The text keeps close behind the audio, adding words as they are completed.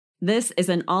This is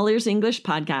an All Ears English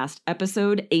podcast,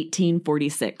 episode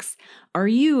 1846. Are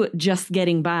you just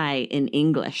getting by in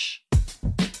English?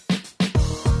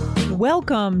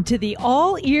 Welcome to the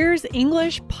All Ears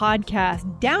English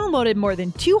podcast, downloaded more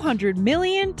than 200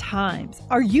 million times.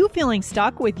 Are you feeling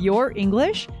stuck with your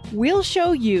English? We'll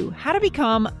show you how to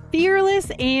become fearless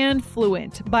and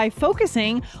fluent by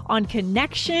focusing on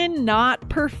connection, not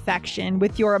perfection,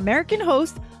 with your American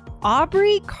host,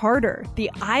 Aubrey Carter, the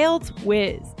IELTS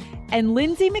whiz, and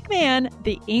Lindsay McMahon,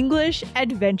 the English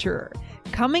adventurer,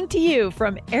 coming to you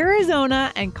from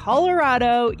Arizona and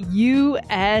Colorado,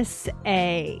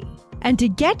 USA. And to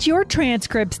get your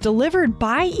transcripts delivered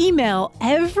by email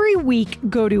every week,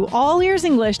 go to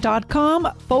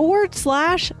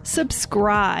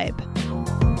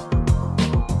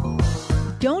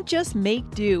allearsenglish.com/subscribe. Don't just make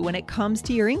do when it comes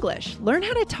to your English. Learn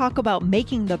how to talk about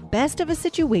making the best of a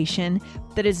situation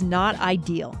that is not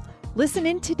ideal. Listen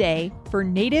in today for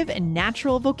native and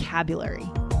natural vocabulary.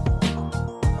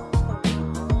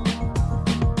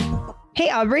 Hey,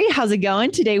 Aubrey, how's it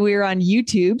going? Today we are on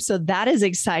YouTube, so that is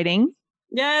exciting.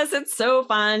 Yes, it's so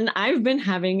fun. I've been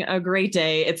having a great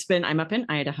day. I'm up in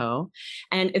Idaho,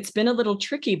 and it's been a little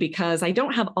tricky because I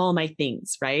don't have all my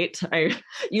things, right?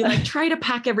 You try to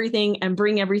pack everything and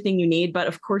bring everything you need, but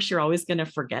of course you're always going to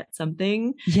forget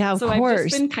something. Yeah, of course. I've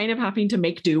just been kind of having to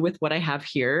make do with what I have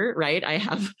here, right? I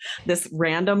have this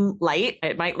random light.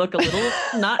 It might look a little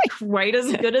not quite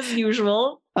as good as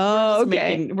usual. Oh,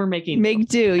 okay. Make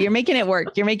do. You're making it work.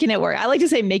 I like to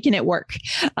say making it work.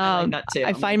 I like that too.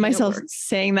 I find myself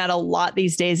saying that a lot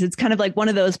these days. It's kind of like one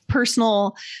of those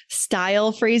personal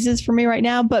style phrases for me right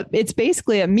now, but it's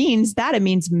basically, it means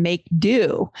make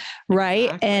do, right?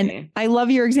 Exactly. And I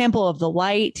love your example of the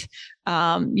light.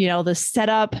 The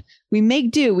setup, we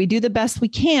make do, we do the best we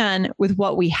can with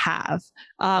what we have.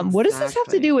 What does this have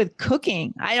to do with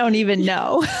cooking? I don't even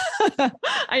know.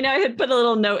 I know I had put a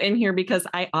little note in here because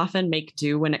I often make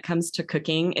do when it comes to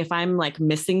cooking. If I'm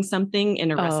missing something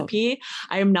in a recipe,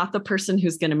 I am not the person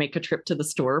who's going to make a trip to the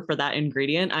store for that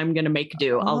ingredient. I'm going to make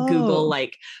do. I'll Google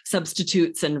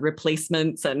substitutes and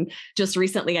replacements. And just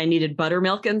recently I needed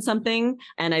buttermilk in something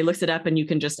and I looked it up and you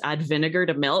can just add vinegar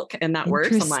to milk and that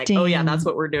works. I'm like, oh yeah, that's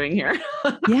what we're doing here.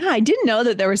 Yeah, I didn't know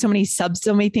that there were so many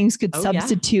things could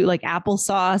substitute, like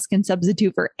applesauce can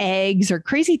substitute for eggs or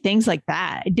crazy things like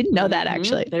that. I didn't know that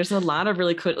actually. There's a lot of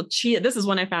really cool chia. This is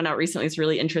one I found out recently. It's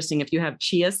really interesting. If you have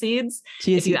chia seeds,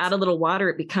 you add a little water,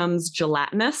 it becomes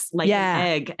gelatinous like an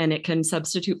egg, and it can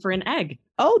substitute for an egg.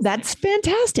 Oh, that's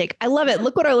fantastic. I love it.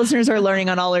 Look what our listeners are learning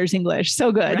on All Ears English.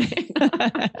 So good.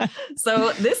 Right?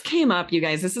 So this came up, you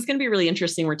guys. This is going to be really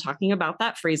interesting. We're talking about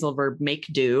that phrasal verb, make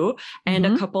do, and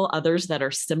a couple others that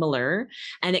are similar.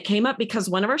 And it came up because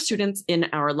one of our students in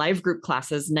our live group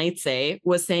classes, Lindsay,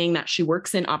 was saying that she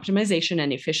works in optimization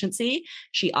and efficiency.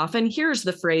 She often hears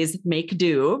the phrase make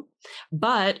do,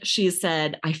 but she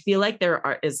said, I feel like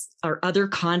there are other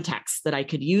contexts that I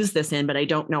could use this in, but I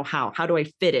don't know how. How do I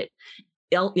fit it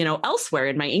elsewhere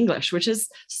in my English, which is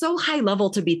so high level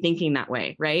to be thinking that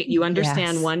way, right? You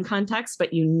understand one context, but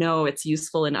it's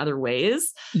useful in other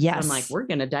ways. Yes. I'm like, we're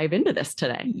going to dive into this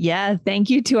today. Yeah. Thank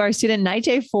you to our student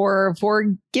Lindsay for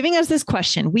giving us this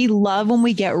question. We love when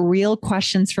we get real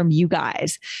questions from you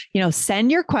guys.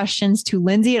 Send your questions to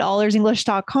Lindsay at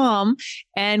allearsenglish.com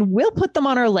and we'll put them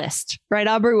on our list, right,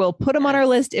 Aubrey? We'll put them on our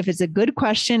list. If it's a good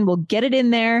question, we'll get it in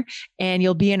there and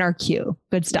you'll be in our queue.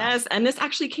 Good stuff. Yes. And this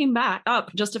actually came back up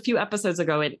just a few episodes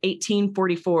ago in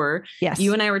 1844. Yes.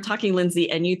 You and I were talking, Lindsay,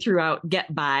 and you threw out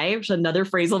get by, which is another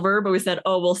phrasal verb, but we said,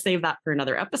 we'll save that for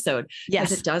another episode. Yes.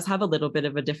 Because it does have a little bit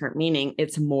of a different meaning.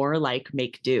 It's more like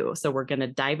make do. So we're going to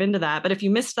dive into that. But if you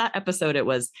missed that episode, it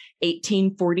was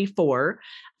 1844.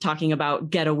 Talking about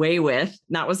get away with.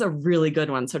 That was a really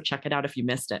good one. So check it out if you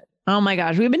missed it. Oh my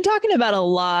gosh. We've been talking about a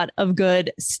lot of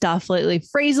good stuff lately.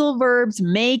 Phrasal verbs,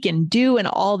 make and do,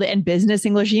 and business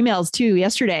English emails too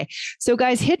yesterday. So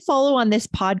guys, hit follow on this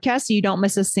podcast so you don't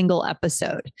miss a single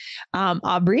episode.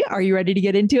 Aubrey, are you ready to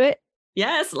get into it?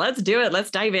 Yes, let's do it.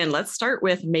 Let's dive in. Let's start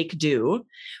with make do,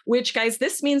 which, guys,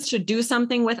 this means to do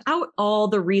something without all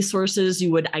the resources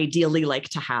you would ideally like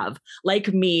to have. Like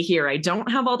me here, I don't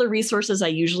have all the resources I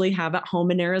usually have at home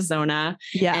in Arizona.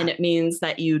 Yeah. And it means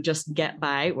that you just get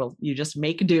by. Well, you just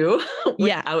make do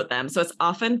without them. So it's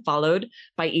often followed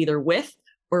by either with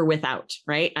or without,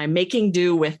 right? I'm making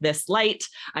do with this light.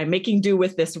 I'm making do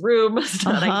with this room. It's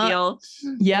not ideal.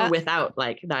 Yeah. Or without,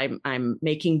 I'm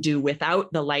making do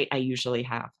without the light I usually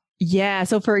have. Yeah.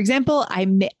 So for example,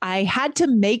 I had to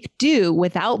make do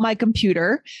without my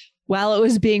computer while it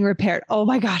was being repaired. Oh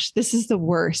my gosh, this is the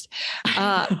worst.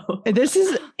 This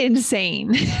is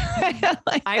insane.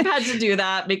 I've had to do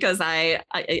that because I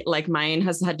like mine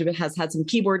has had some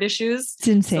keyboard issues. It's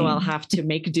insane. So I'll have to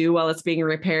make do while it's being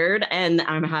repaired. And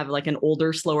I have like an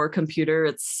older, slower computer.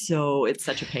 It's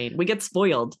such a pain. We get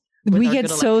spoiled. We get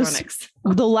so,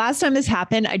 the last time this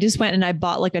happened, I just went and I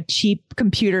bought like a cheap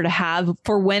computer to have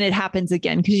for when it happens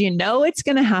again. Cause it's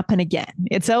going to happen again.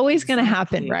 It's always going to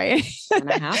happen, right? It's going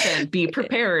to happen. Be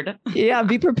prepared. Yeah.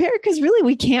 Be prepared. Cause really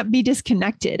we can't be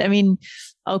disconnected. I mean,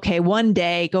 okay, one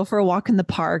day go for a walk in the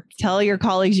park, tell your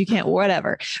colleagues you can't,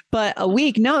 whatever, but a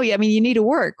week, no, I mean, you need to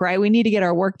work, right? We need to get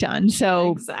our work done.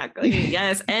 So exactly.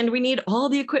 Yes. And we need all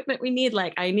the equipment we need.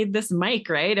 Like I need this mic,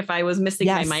 right? If I was missing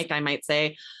my mic, I might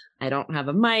say, I don't have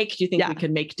a mic. Do you think we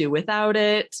could make do without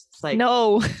it? It's like,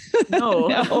 no.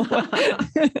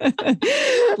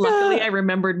 Luckily, I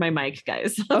remembered my mic,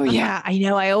 guys. Oh yeah, I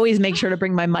know. I always make sure to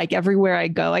bring my mic everywhere I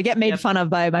go. I get made fun of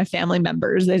by my family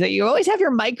members. They say, you always have your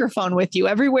microphone with you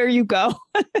everywhere you go.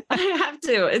 I have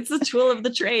to. It's a tool of the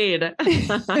trade.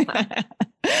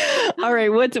 All right.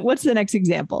 What's the next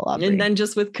example, Aubrey? And then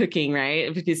just with cooking,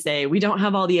 right? If you say, we don't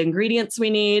have all the ingredients we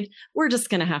need, we're just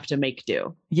going to have to make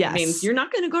do. Yes. I mean, you're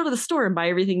not going to go to the store and buy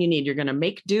everything you need. You're going to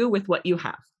make do with what you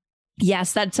have.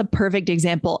 Yes, that's a perfect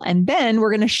example. And then we're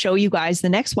going to show you guys the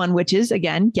next one, which is,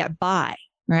 again, get by.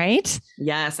 Right?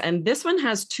 Yes. And this one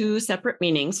has two separate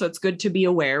meanings. So it's good to be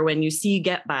aware when you see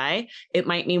get by, it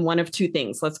might mean one of two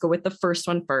things. Let's go with the first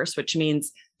one first, which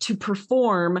means to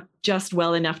perform just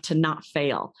well enough to not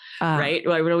fail, right?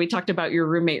 When we talked about your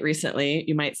roommate recently,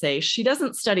 you might say, she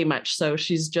doesn't study much, so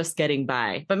she's just getting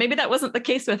by. But maybe that wasn't the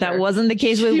case with her. That wasn't the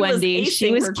case with Wendy.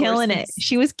 She was killing it.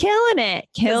 She was killing it.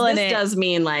 This does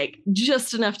mean like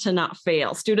just enough to not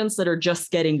fail. Students that are just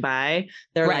getting by,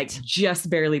 they're like just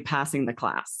barely passing the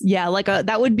class. Yeah,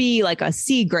 that would be like a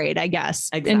C grade, I guess.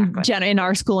 Exactly. In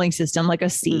our schooling system, like a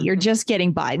C. You're just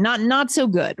getting by. Not so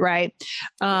good, right?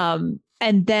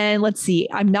 And then let's see,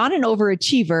 I'm not an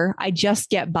overachiever. I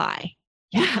just get by.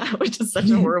 Yeah, which is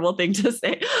such a horrible thing to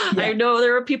say. Yeah. I know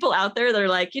there are people out there that are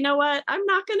like, you know what? I'm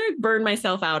not going to burn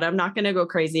myself out. I'm not going to go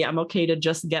crazy. I'm okay to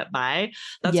just get by.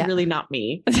 That's really not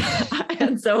me.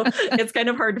 And so it's kind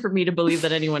of hard for me to believe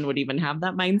that anyone would even have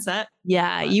that mindset.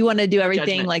 Yeah. You want to do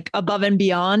everything like above and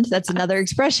beyond. That's another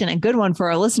expression, a good one for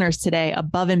our listeners today,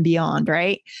 above and beyond,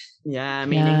 right? Yeah,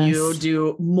 meaning you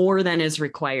do more than is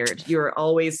required. You're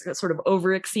always sort of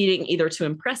over exceeding either to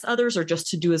impress others or just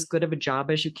to do as good of a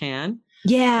job as you can.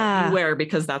 Yeah. Beware,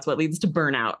 because that's what leads to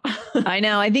burnout. I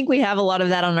know. I think we have a lot of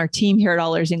that on our team here at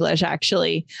All Ears English,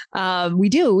 actually. We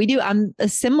do. I'm a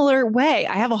similar way.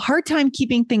 I have a hard time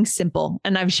keeping things simple.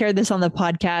 And I've shared this on the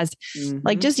podcast.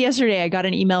 Like just yesterday, I got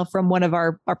an email from one of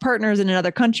our partners in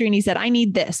another country, and he said, I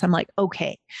need this. I'm like,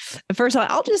 okay. At first,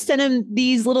 I'll just send him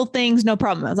these little things. No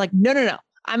problem. I was like, no.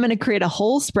 I'm going to create a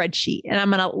whole spreadsheet, and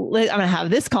I'm going to have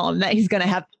this column that he's going to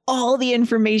have all the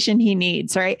information he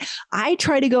needs. Right. I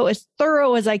try to go as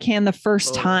thorough as I can the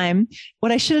first time.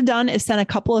 What I should have done is sent a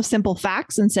couple of simple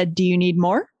facts and said, do you need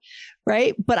more?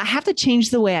 Right. But I have to change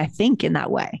the way I think in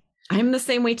that way. I'm the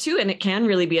same way too. And it can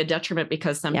really be a detriment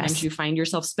because sometimes you find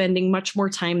yourself spending much more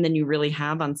time than you really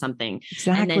have on something.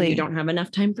 Exactly. And then you don't have enough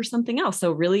time for something else.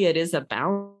 So really it is a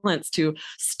balance to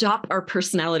stop our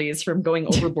personalities from going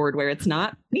overboard where it's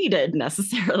not needed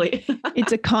necessarily.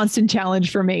 It's a constant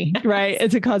challenge for me, right?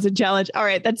 It's a constant challenge. All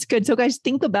right. That's good. So guys,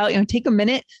 think about, take a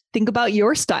minute, think about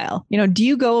your style. Do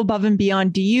you go above and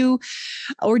beyond? Do you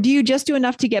just do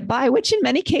enough to get by? Which in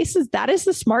many cases, that is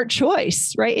the smart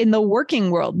choice, right? In the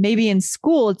working world, maybe in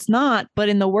school, it's not, but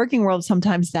in the working world,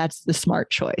 sometimes that's the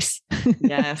smart choice.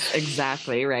 Yes,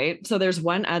 exactly. Right. So there's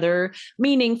one other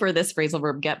meaning for this phrasal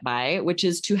verb get by, which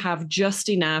is to have just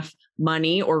enough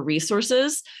money or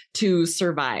resources to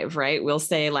survive, right? We'll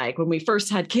say like when we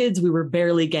first had kids, we were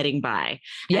barely getting by.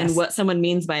 Yes. And what someone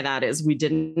means by that is we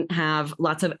didn't have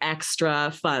lots of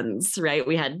extra funds, right?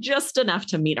 We had just enough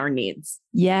to meet our needs.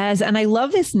 Yes. And I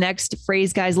love this next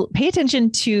phrase, guys. Pay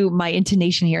attention to my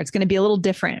intonation here. It's going to be a little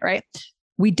different, right?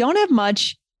 We don't have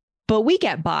much, but we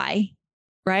get by,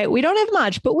 right? We don't have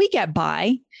much, but we get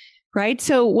by. Right.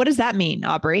 So what does that mean,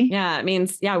 Aubrey? Yeah, it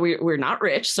means, we're not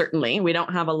rich. Certainly. We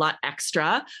don't have a lot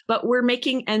extra, but we're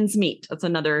making ends meet. That's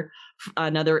another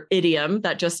idiom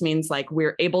that just means like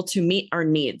we're able to meet our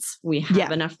needs. We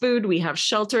have enough food. We have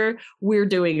shelter. We're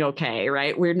doing okay.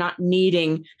 Right. We're not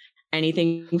needing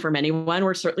anything from anyone.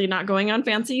 We're certainly not going on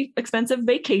fancy, expensive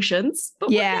vacations,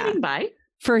 but we're getting by.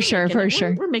 For sure.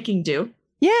 We're making do.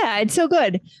 Yeah, it's so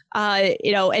good.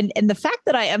 And the fact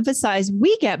that I emphasize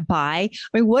we get by,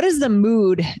 I mean, what is the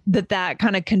mood that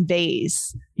kind of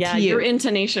conveys? Yeah, to you? your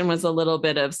intonation was a little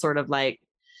bit of sort of like,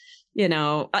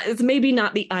 it's maybe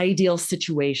not the ideal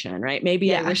situation, right?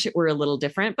 Maybe I wish it were a little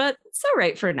different, but it's all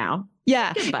right for now.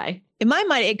 Yeah. Goodbye. In my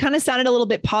mind, it kind of sounded a little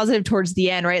bit positive towards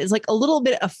the end, right? It's like a little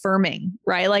bit affirming,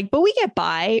 right? Like, but we get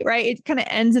by, right? It kind of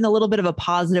ends in a little bit of a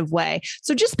positive way.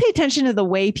 So just pay attention to the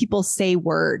way people say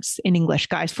words in English,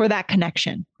 guys, for that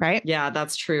connection, right? Yeah,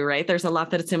 that's true, right? There's a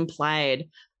lot that's implied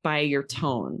by your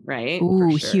tone, right?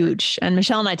 Ooh, huge. And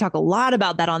Michelle and I talk a lot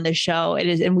about that on this show. It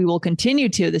is, and we will continue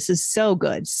to. This is so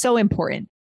good, so important.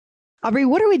 Aubrey,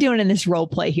 what are we doing in this role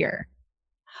play here?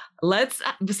 Let's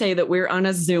say that we're on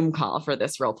a Zoom call for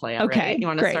this role play. Okay. You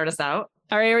want to start us out?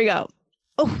 All right, here we go.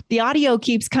 Oh, the audio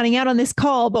keeps cutting out on this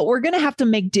call, but we're going to have to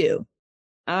make do.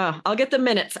 I'll get the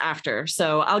minutes after,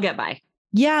 so I'll get by.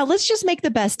 Yeah, let's just make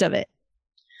the best of it.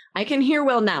 I can hear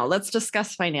well now. Let's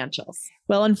discuss financials.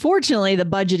 Well, unfortunately, the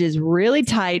budget is really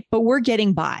tight, but we're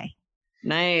getting by.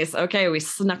 Nice. Okay, we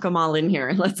snuck them all in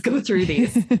here. Let's go through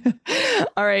these.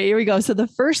 All right, here we go. So the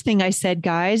first thing I said,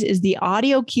 guys, is the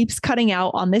audio keeps cutting out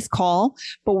on this call,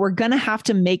 but we're going to have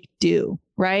to make do,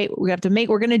 right? We're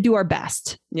going to do our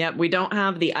best. Yep. We don't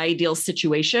have the ideal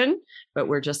situation, but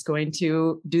we're just going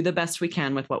to do the best we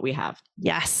can with what we have.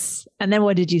 Yes. And then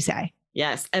what did you say?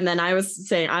 Yes. And then I was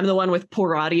saying, I'm the one with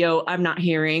poor audio. I'm not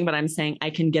hearing, but I'm saying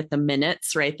I can get the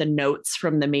minutes, right? The notes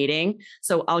from the meeting.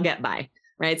 So I'll get by.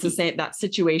 Right. So say that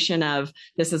situation of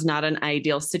this is not an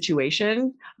ideal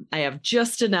situation. I have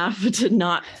just enough to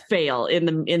not fail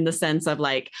in the sense of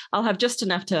like, I'll have just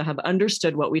enough to have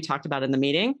understood what we talked about in the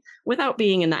meeting without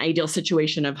being in the ideal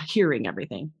situation of hearing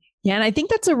everything. Yeah. And I think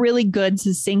that's a really good,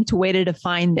 succinct way to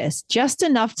define this. Just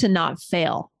enough to not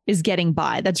fail is getting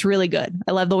by. That's really good.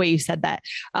 I love the way you said that.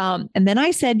 And then I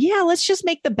said, yeah, let's just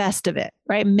make the best of it,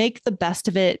 right? Make the best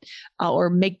of it or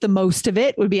make the most of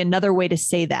it would be another way to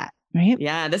say that. Right.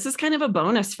 Yeah, this is kind of a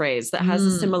bonus phrase that has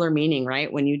a similar meaning, right?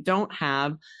 When you don't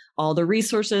have all the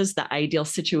resources, the ideal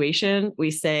situation, we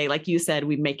say, like you said,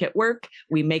 we make it work.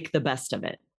 We make the best of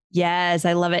it. Yes,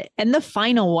 I love it. And the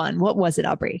final one, what was it,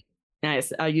 Aubrey?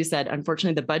 Nice. You said,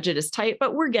 unfortunately, the budget is tight,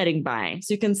 but we're getting by.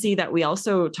 So you can see that we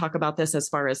also talk about this as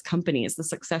far as companies, the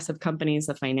success of companies,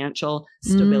 the financial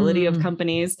stability of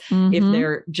companies, if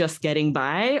they're just getting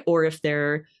by or if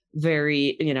they're very,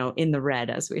 in the red,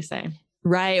 as we say.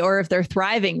 Right. Or if they're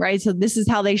thriving, right? So this is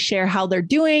how they share how they're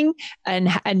doing and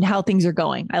how things are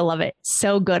going. I love it.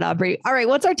 So good, Aubrey. All right.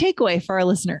 What's our takeaway for our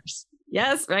listeners?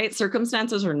 Yes. Right.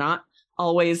 Circumstances are not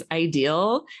always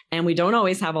ideal and we don't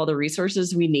always have all the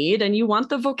resources we need. And you want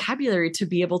the vocabulary to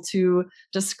be able to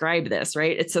describe this,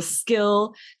 right? It's a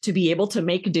skill to be able to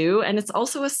make do. And it's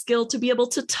also a skill to be able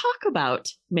to talk about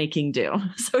making do.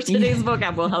 So today's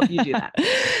vocab will help you do that.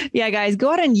 Yeah, guys,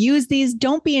 go out and use these.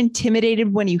 Don't be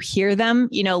intimidated when you hear them.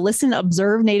 Listen,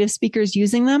 observe native speakers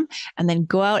using them, and then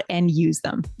go out and use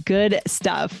them. Good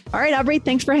stuff. All right, Aubrey,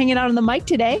 thanks for hanging out on the mic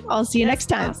today. I'll see you next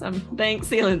time. Awesome. Thanks.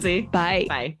 See you, Lindsay. Bye.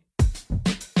 Bye.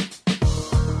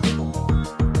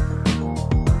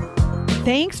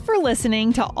 Thanks for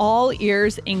listening to All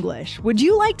Ears English. Would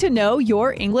you like to know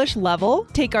your English level?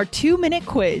 Take our 2-minute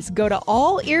quiz. Go to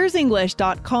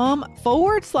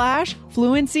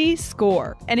allearsenglish.com/fluency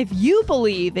score. And if you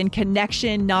believe in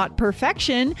connection, not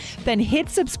perfection, then hit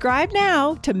subscribe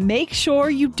now to make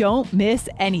sure you don't miss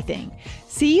anything.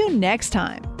 See you next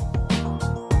time.